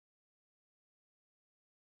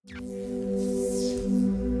As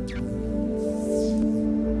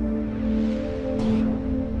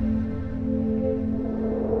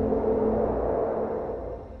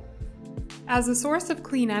a source of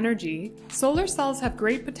clean energy, solar cells have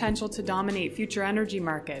great potential to dominate future energy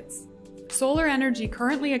markets. Solar energy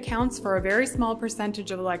currently accounts for a very small percentage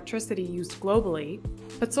of electricity used globally,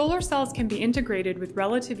 but solar cells can be integrated with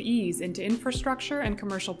relative ease into infrastructure and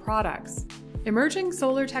commercial products. Emerging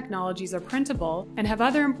solar technologies are printable and have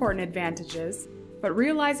other important advantages, but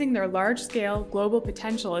realizing their large-scale global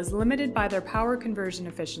potential is limited by their power conversion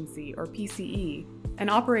efficiency, or PCE,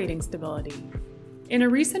 and operating stability. In a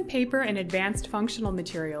recent paper in Advanced Functional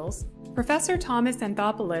Materials, Professor Thomas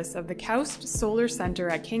Anthopoulos of the KUSCN Solar Center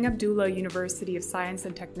at King Abdullah University of Science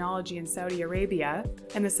and Technology in Saudi Arabia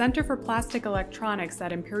and the Center for Plastic Electronics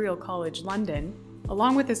at Imperial College London,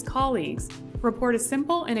 along with his colleagues, report a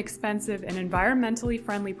simple, inexpensive, and environmentally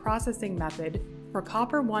friendly processing method for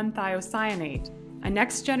copper-1 thiocyanate, a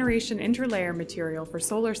next-generation interlayer material for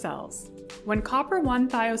solar cells. When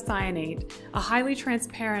copper-1 thiocyanate, a highly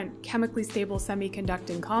transparent, chemically stable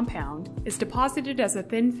semiconducting compound, is deposited as a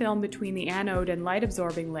thin film between the anode and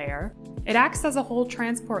light-absorbing layer, it acts as a whole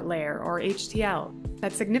transport layer, or HTL,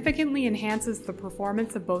 that significantly enhances the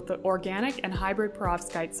performance of both the organic and hybrid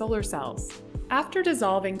perovskite solar cells. After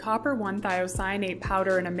dissolving copper-1 thiocyanate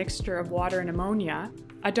powder in a mixture of water and ammonia,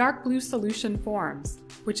 a dark blue solution forms,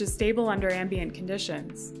 which is stable under ambient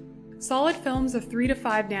conditions. Solid films of 3 to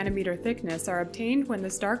 5 nanometer thickness are obtained when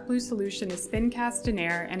this dark blue solution is spin cast in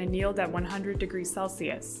air and annealed at 100 degrees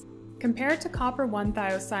Celsius. Compared to copper-1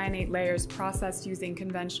 thiocyanate layers processed using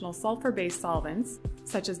conventional sulfur-based solvents,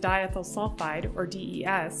 such as diethyl sulfide or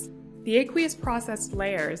DES, the aqueous processed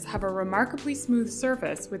layers have a remarkably smooth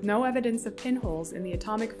surface with no evidence of pinholes in the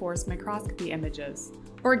atomic force microscopy images.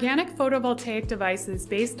 Organic photovoltaic devices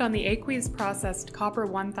based on the aqueous processed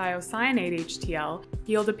copper-1 thiocyanate HTL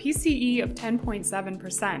yield a PCE of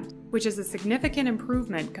 10.7%, which is a significant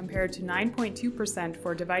improvement compared to 9.2%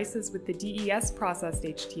 for devices with the DES processed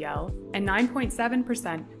HTL and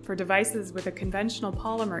 9.7% for devices with a conventional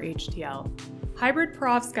polymer HTL. Hybrid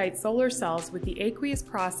perovskite solar cells with the aqueous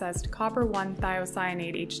processed copper-1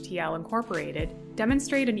 thiocyanate HTL incorporated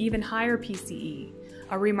demonstrate an even higher PCE,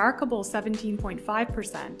 a remarkable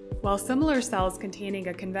 17.5%, while similar cells containing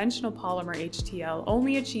a conventional polymer HTL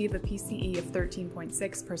only achieve a PCE of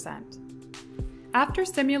 13.6%. After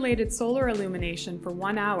simulated solar illumination for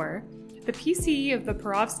 1 hour, the PCE of the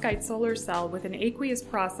perovskite solar cell with an aqueous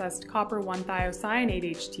processed copper-1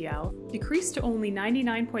 thiocyanate HTL decreased to only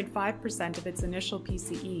 99.5% of its initial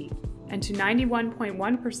PCE, and to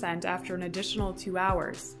 91.1% after an additional 2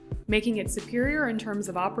 hours, making it superior in terms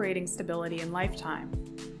of operating stability and lifetime.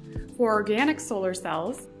 For organic solar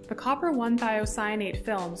cells, the copper-1 thiocyanate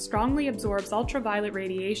film strongly absorbs ultraviolet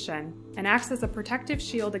radiation and acts as a protective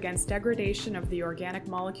shield against degradation of the organic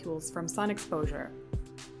molecules from sun exposure.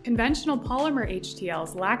 Conventional polymer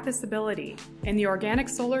HTLs lack this ability, and the organic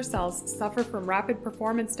solar cells suffer from rapid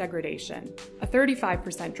performance degradation. A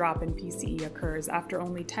 35% drop in PCE occurs after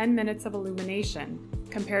only 10 minutes of illumination,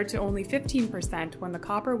 compared to only 15% when the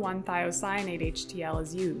copper-1 thiocyanate HTL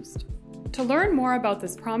is used. To learn more about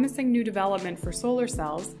this promising new development for solar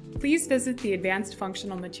cells, please visit the Advanced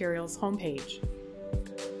Functional Materials homepage.